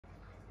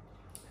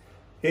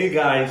Hey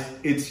guys,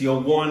 it's your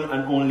one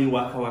and only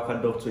Waka Waka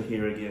Doctor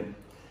here again.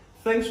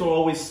 Thanks for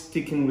always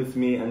sticking with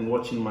me and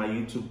watching my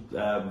YouTube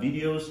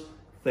videos.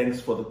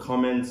 Thanks for the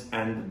comments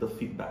and the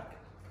feedback.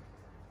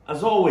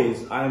 As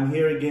always, I am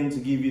here again to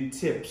give you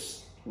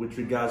tips with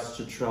regards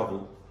to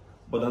travel.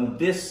 But on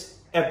this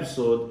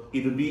episode,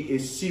 it will be a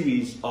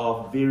series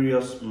of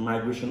various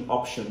migration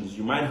options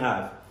you might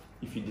have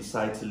if you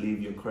decide to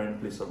leave your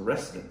current place of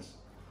residence.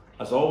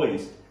 As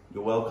always,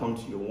 you're welcome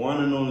to your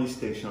one and only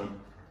station,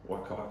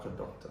 Waka Waka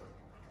Doctor.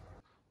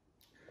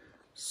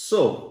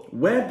 So,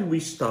 where do we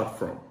start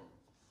from?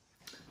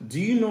 Do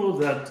you know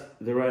that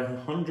there are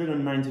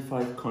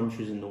 195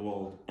 countries in the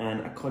world,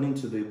 and according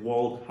to the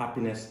World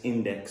Happiness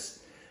Index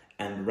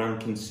and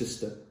ranking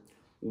system,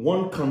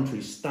 one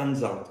country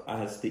stands out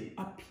as the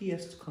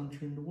happiest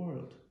country in the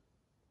world.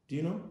 Do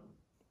you know?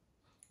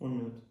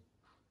 1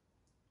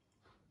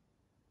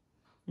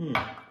 minute.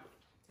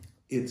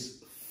 It's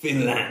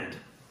Finland.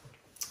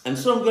 And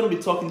so I'm going to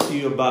be talking to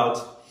you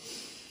about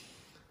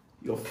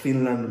your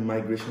Finland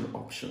migration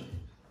option.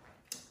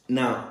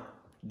 Now,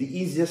 the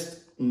easiest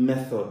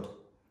method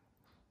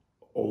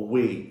or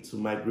way to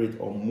migrate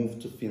or move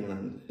to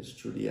Finland is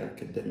through the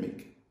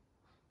academic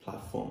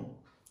platform,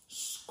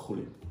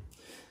 schooling.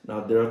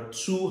 Now, there are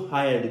two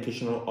higher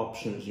educational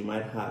options you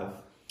might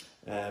have.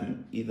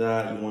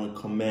 Either you want to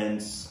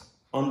commence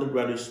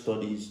undergraduate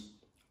studies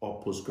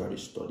or postgraduate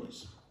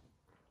studies.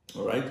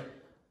 All right?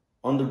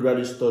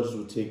 Undergraduate studies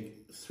will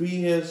take 3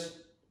 years.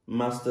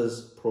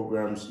 Master's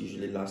programs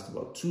usually last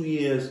about 2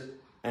 years,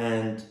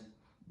 and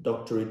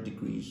doctorate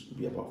degrees will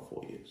be about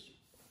 4 years.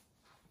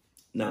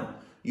 Now,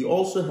 you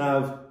also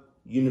have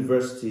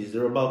universities.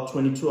 There are about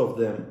 22 of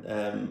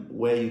them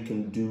where you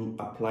can do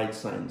applied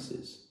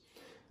sciences.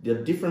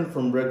 They're different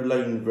from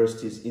regular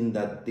universities in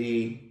that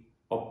they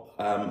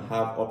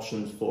have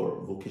options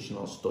for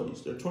vocational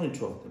studies. There are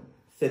 22 of them,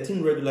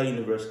 13 regular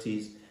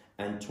universities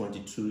and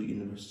 22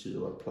 universities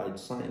of applied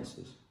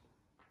sciences.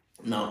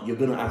 Now, you're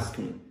going to ask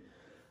me,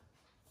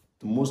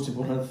 the most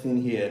important thing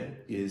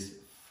here is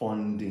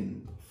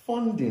funding.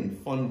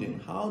 Funding.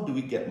 How do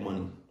we get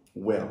money?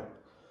 Well,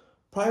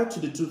 prior to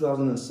the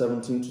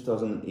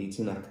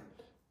 2017-2018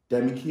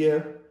 academic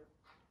year,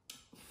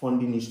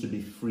 funding used to be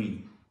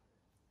free.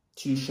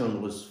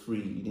 Tuition was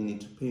free. You didn't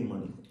need to pay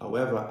money.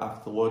 However,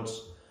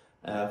 afterwards,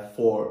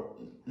 for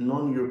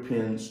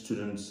non-European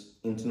students,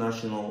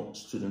 international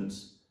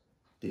students,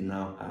 they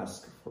now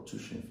ask for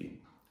tuition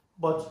fee.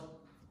 But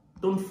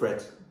don't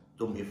fret.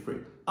 Don't be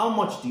afraid. How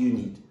much do you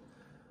need?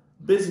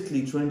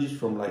 Basically, it ranges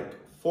from like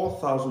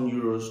 4,000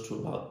 euros to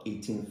about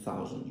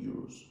 18,000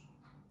 euros.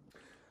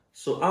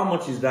 So how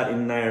much is that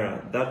in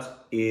Naira?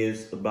 That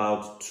is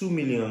about 2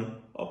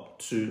 million up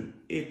to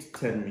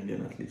 8-10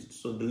 million at least.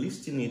 So the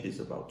least you need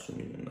is about 2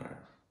 million Naira.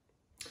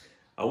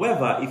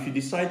 However, if you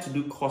decide to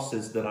do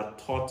courses that are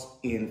taught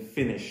in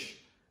Finnish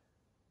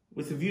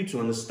with a view to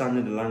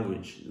understanding the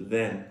language,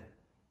 then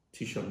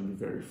tuition will be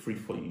very free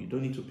for you. You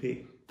don't need to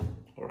pay.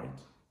 All right,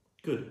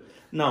 good.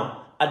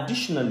 Now,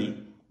 additionally,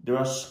 there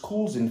are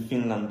schools in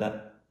Finland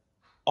that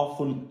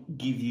often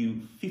give you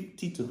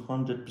 50 to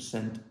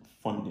 100%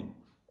 funding.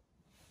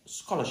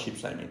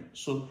 Scholarships, I mean.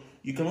 So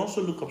you can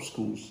also look up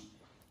schools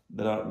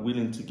that are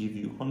willing to give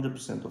you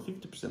 100% or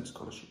 50%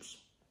 scholarships.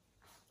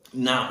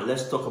 Now,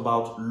 let's talk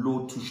about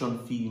low tuition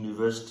fee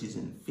universities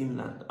in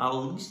Finland.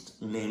 I'll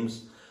list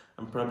names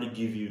and probably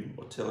give you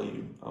or tell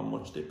you how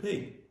much they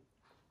pay.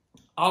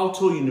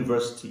 Aalto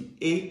University,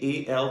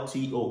 Aalto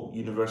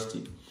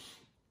University.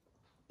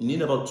 You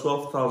need about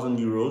 12,000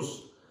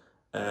 euros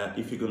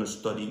if you're going to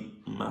study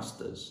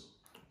masters.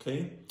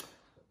 Okay.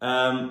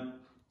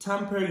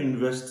 Tampere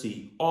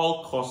University,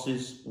 all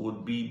courses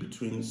would be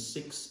between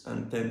 6,000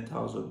 and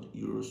 10,000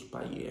 euros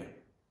per year.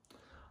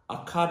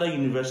 Akada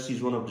University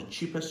is one of the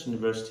cheapest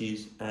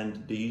universities,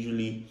 and they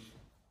usually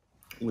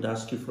would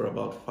ask you for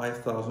about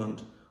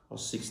 5,000 or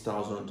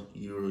 6,000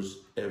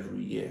 euros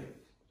every year.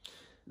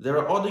 There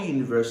are other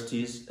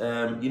universities.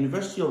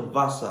 University of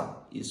Vasa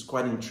is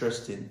quite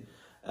interesting.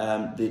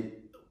 The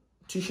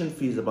tuition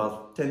fee is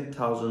about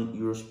 10,000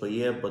 euros per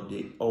year, but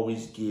they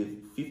always give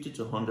 50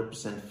 to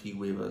 100% fee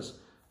waivers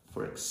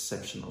for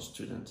exceptional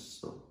students.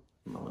 So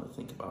you might want to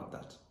think about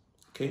that.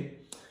 Okay.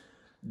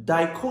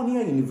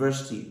 Diakonia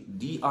University,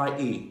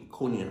 DIA,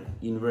 Konya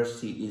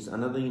University, is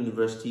another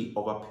university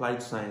of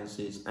applied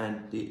sciences,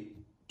 and the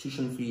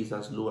tuition fee is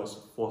as low as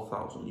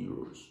 4,000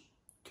 euros.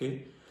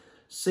 Okay.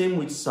 Same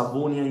with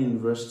Savonia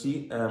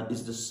University,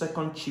 is the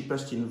second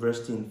cheapest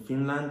university in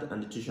Finland,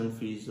 and the tuition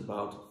fee is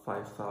about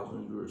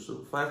 5,000 euros.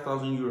 So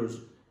 5,000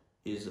 euros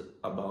is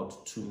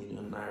about 2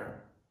 million Naira.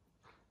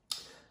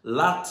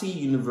 Lahti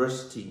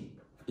University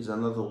is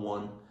another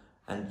one,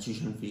 and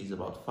tuition fee is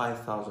about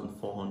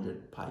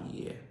 5,400 per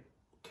year.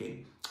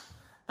 Okay,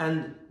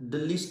 and the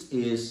list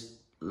is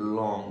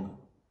long.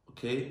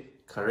 Okay,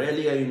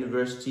 Karelia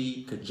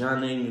University,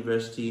 Kajana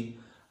University.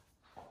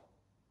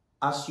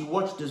 As you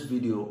watch this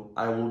video,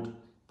 I would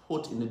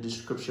put in the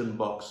description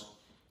box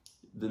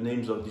the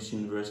names of these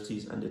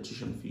universities and their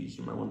tuition fees.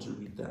 You might want to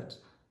read that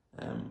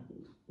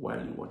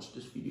while you watch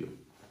this video.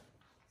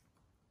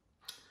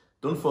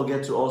 Don't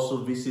forget to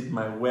also visit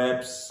my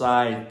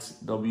website,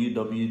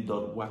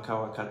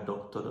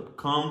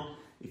 www.wakawakadoctor.com,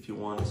 if you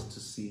want to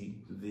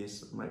see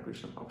this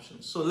migration option.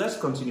 So let's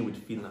continue with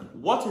Finland.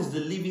 What is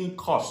the living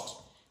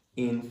cost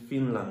in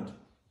Finland?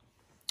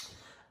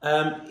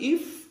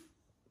 If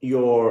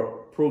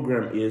your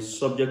program is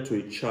subject to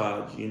a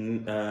charge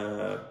in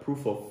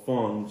proof of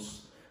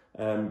funds,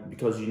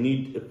 because you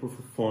need a proof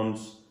of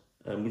funds,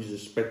 which is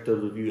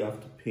expected of you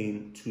after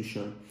paying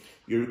tuition,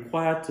 you're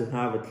required to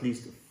have at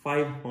least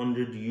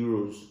 500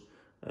 euros.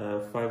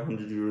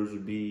 500 euros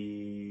would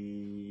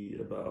be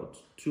about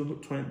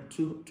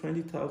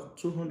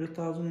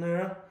 200,000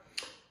 naira.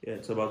 Yeah,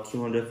 it's about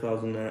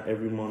 200,000 naira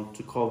every month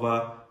to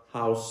cover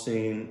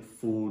housing,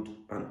 food,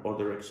 and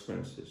other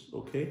expenses.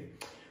 Okay.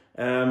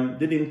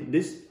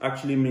 This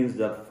actually means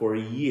that for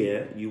a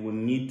year you will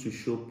need to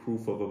show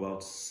proof of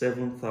about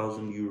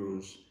 7,000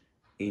 euros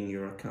in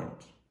your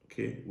account.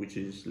 Okay, which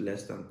is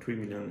less than 3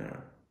 million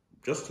naira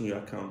just in your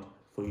account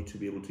for you to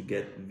be able to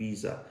get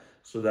visa,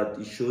 so that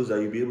it shows that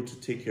you'll be able to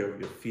take care of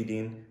your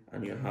feeding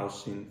and your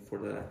housing for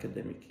that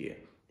academic year.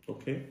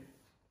 Okay.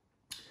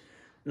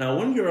 Now,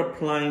 when you're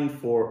applying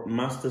for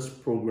master's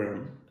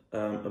program,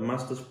 a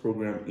master's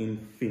program in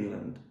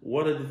Finland,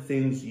 what are the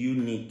things you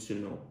need to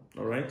know?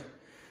 All right.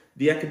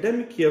 The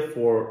academic year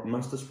for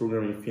master's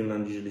program in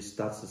Finland usually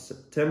starts in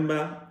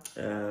September.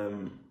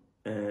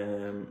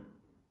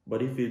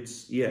 But if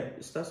it's,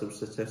 it starts in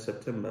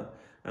September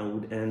and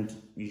would end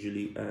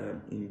usually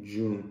in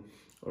June.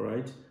 All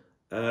right.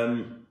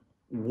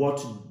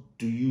 What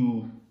do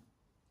you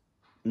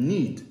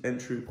need?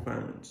 Entry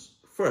requirements.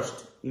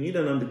 First, you need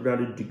an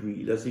undergraduate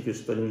degree. That's if you're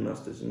studying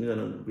masters. You need an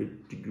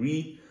undergraduate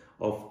degree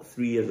of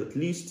 3 years at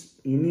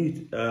least. You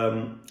need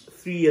 3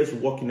 years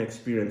working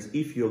experience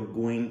if you're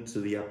going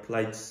to the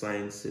applied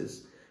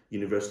sciences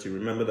university.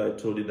 Remember that I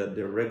told you that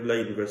there are regular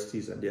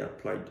universities and there are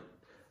applied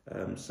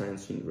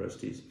science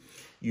universities.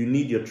 You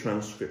need your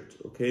transcript,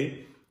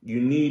 okay? You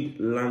need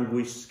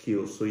language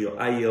skills, so your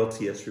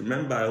IELTS.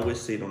 Remember, I always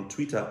say it on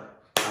Twitter,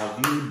 have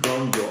you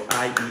done your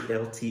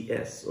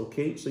IELTS,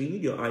 okay? So you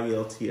need your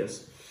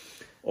IELTS.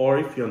 Or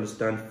if you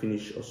understand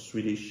Finnish or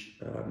Swedish,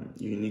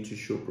 you need to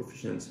show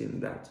proficiency in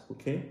that,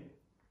 okay?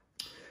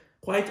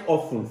 Quite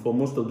often, for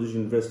most of those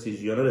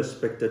universities, you're not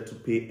expected to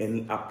pay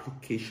any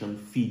application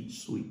fee,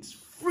 so it's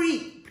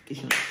free.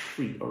 Application is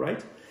free, all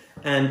right?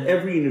 And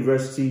every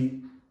university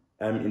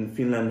in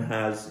Finland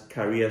has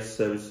career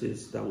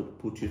services that would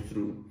put you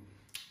through,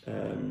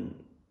 and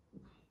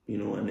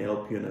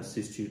help you and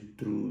assist you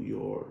through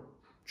your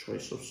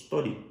choice of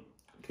study,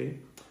 okay?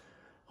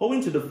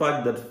 Owing to the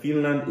fact that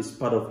Finland is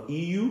part of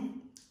EU,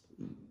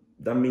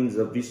 that means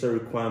that visa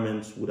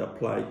requirements would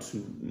apply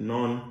to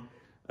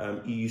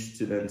non-EU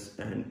students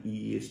and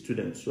EEA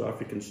students. So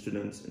African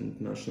students and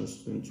international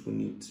students will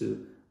need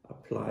to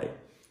apply.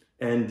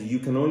 And you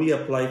can only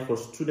apply for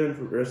student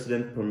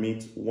resident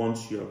permit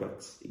once you have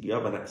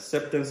an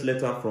acceptance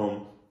letter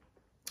from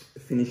a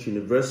Finnish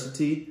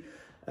university.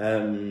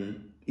 It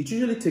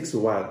usually takes a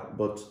while,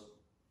 but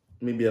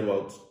maybe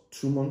about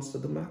 2 months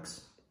at the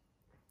max.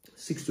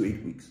 6 to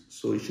 8 weeks,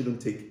 so it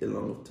shouldn't take a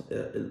lot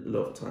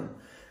of time.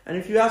 And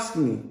if you ask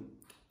me,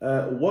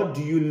 what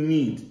do you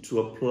need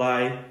to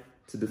apply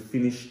to the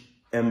Finnish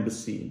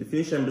embassy? The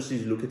Finnish embassy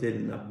is located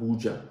in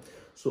Abuja.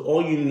 So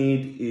all you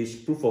need is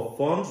proof of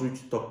funds,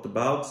 which we talked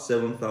about,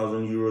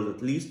 7,000 euros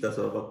at least. That's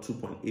about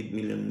 2.8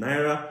 million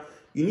naira.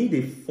 You need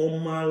a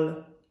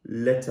formal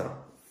letter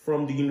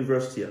from the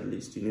university at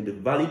least. You need a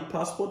valid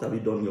passport. Have you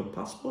done your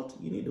passport?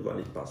 You need a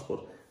valid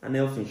passport. And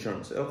health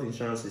insurance. Health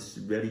insurance is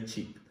very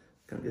cheap.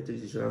 Can get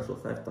this insurance for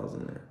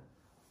 5,000 naira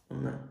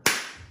online.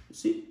 You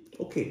see?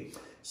 Okay.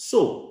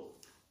 So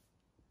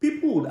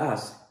people would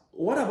ask,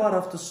 what about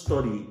after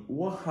study?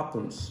 What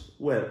happens?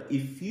 Well,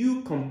 if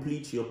you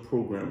complete your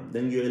program,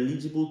 then you're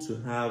eligible to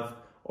have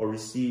or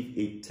receive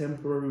a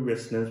temporary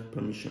residence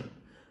permission,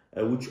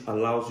 which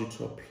allows you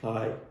to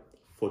apply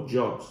for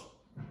jobs.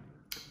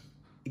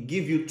 It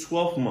gives you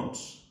 12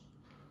 months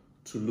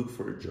to look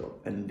for a job.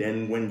 And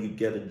then when you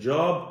get a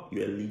job,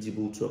 you're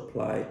eligible to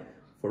apply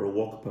for a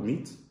work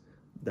permit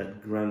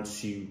that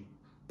grants you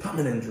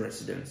permanent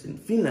residence in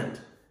Finland,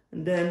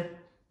 and then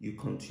you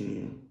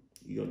continue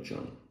your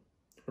journey.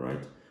 All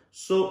right.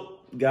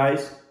 So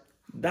guys,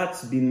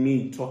 that's been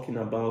me talking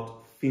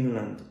about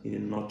Finland in a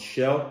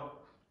nutshell.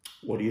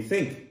 What do you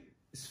think?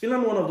 Is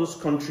Finland one of those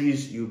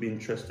countries you'll be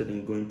interested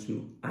in going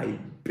to? I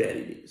bet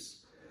it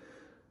is.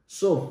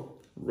 So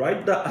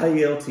write the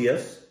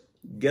IELTS,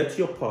 get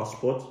your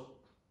passport.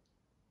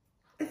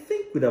 I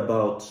think with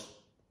about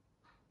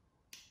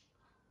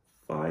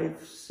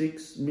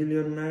 5-6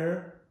 million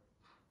naira,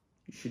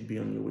 you should be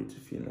on your way to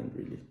Finland,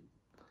 really.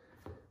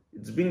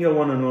 It's been your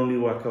one and only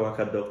Waka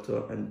Waka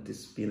Doctor, and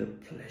it's been a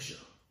pleasure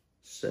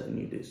serving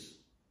you this,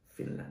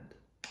 Finland.